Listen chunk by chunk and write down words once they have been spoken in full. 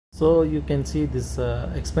So you can see this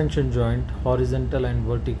expansion joint, horizontal and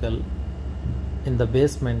vertical, in the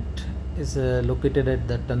basement is located at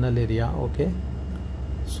the tunnel area. Okay,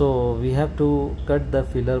 so we have to cut the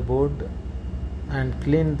filler board and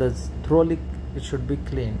clean the thoroughly. It should be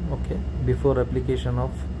clean, okay, before application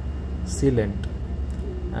of sealant,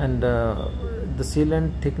 and the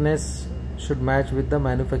sealant thickness should match with the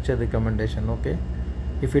manufacturer recommendation. Okay,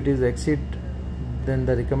 if it is exceed then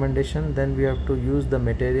the recommendation, then we have to use the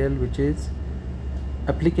material which is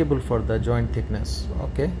applicable for the joint thickness.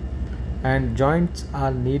 Okay, and joints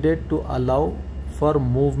are needed to allow for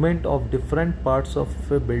movement of different parts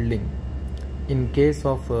of a building. In case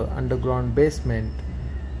of underground basement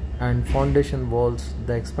and foundation walls,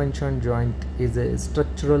 the expansion joint is a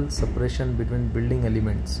structural separation between building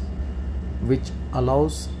elements which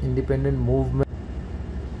allows independent movement.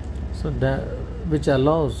 So which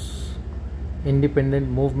allows independent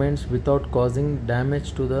movements without causing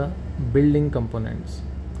damage to the building components.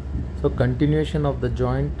 So continuation of the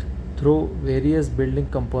joint through various building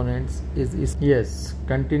components is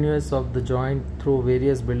continuous of the joint through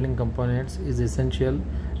various building components is essential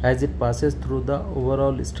as it passes through the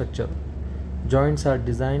overall structure. Joints are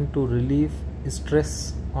designed to relieve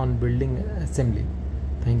stress on building assembly.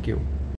 Thank you.